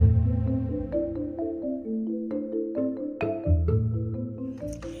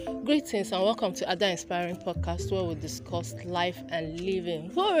Greetings and welcome to Ada Inspiring Podcast, where we discuss life and living.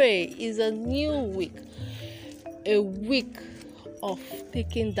 Hooray! It's a new week, a week of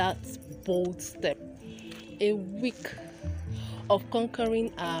taking that bold step, a week of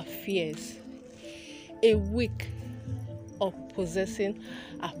conquering our fears, a week of possessing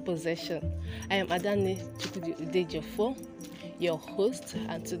our possession. I am Adane Chukwudi, your host,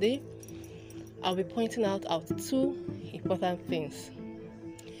 and today I'll be pointing out two important things: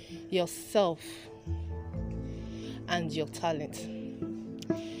 yourself and your talent.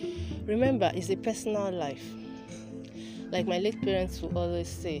 Remember, it's a personal life. Like my late parents would always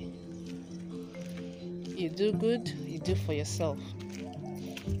say, you do good, you do for yourself.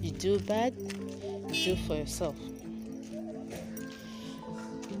 You do bad, you do for yourself.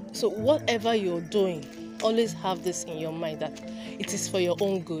 So whatever you're doing, always have this in your mind that it is for your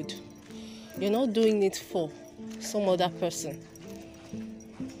own good. You're not doing it for some other person.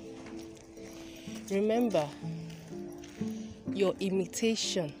 Remember, your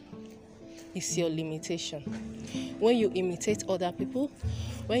imitation is your limitation. When you imitate other people,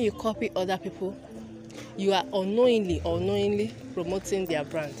 when you copy other people, you are unknowingly promoting their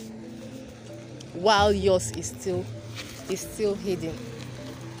brand, while yours is still hidden.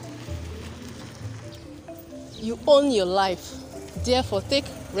 You own your life, therefore take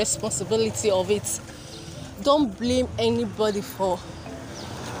responsibility of it. Don't blame anybody for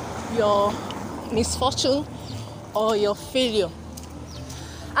your misfortune or your failure.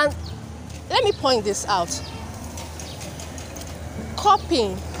 And let me point this out: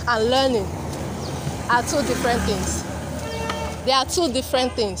 copying and learning are two different things. They are two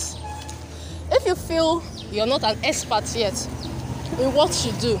different things. If you feel you're not an expert yet in what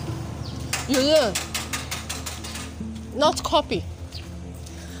you do, you learn, not copy.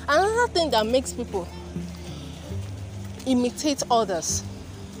 Another thing that makes people imitate others,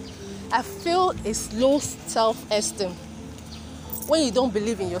 I feel, is low self-esteem. When you don't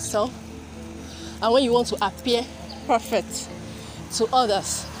believe in yourself and when you want to appear perfect to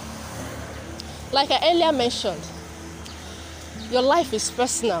others. Like I earlier mentioned, your life is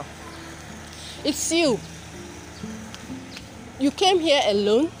personal. It's you. You came here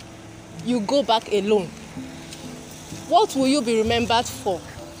alone, you go back alone. What will you be remembered for?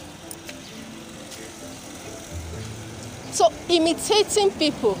 So imitating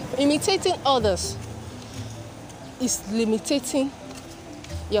people, imitating others, is limiting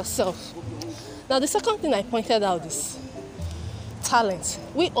yourself. Now the second thing I pointed out is talent.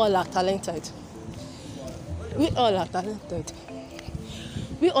 We all are talented. We all are talented.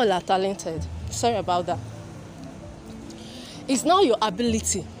 We all are talented. Sorry about that. It's now your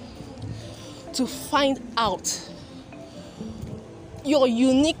ability to find out your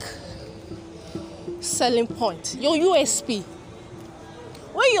unique selling point, your USP.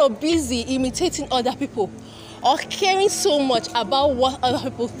 When you're busy imitating other people or caring so much about what other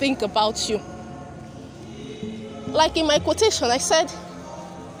people think about you, like in my quotation, I said,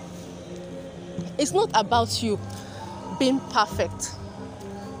 it's not about you being perfect.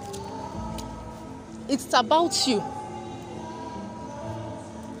 It's about you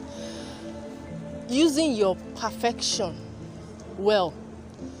using your perfection well.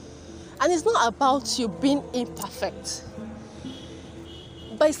 And it's not about you being imperfect,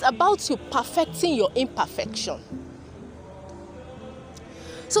 but it's about you perfecting your imperfection.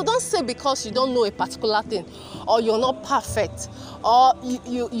 So don't say because you don't know a particular thing, or you're not perfect, or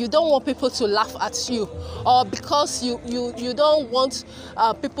you don't want people to laugh at you, or because you don't want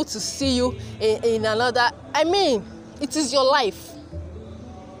people to see you in another. I mean, it is your life,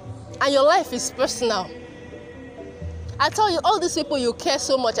 and your life is personal. I tell you, all these people, you care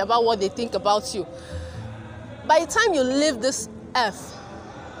so much about what they think about you. By the time you leave this earth,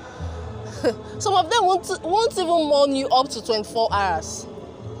 some of them won't even mourn you up to 24 hours.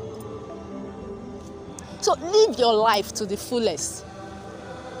 So live your life to the fullest.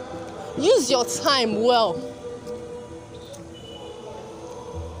 Use your time well.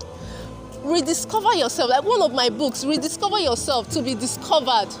 Rediscover yourself. Like one of my books, Rediscover Yourself, to be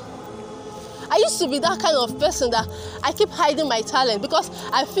discovered. I used to be that kind of person that I keep hiding my talent because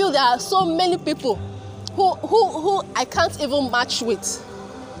I feel there are so many people who I can't even match with.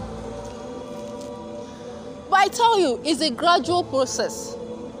 But I tell you, it's a gradual process.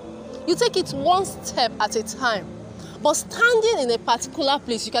 You take it one step at a time. But standing in a particular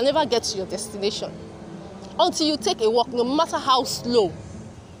place, you can never get to your destination until you take a walk, no matter how slow.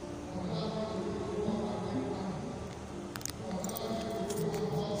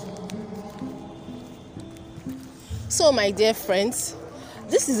 So, my dear friends,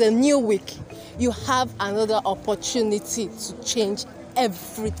 this is a new week. You have another opportunity to change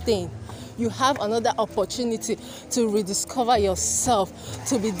everything. You have another opportunity to rediscover yourself,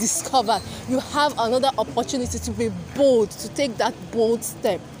 to be discovered. You have another opportunity to be bold, to take that bold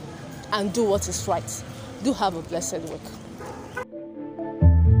step and do what is right. Do have a blessed week.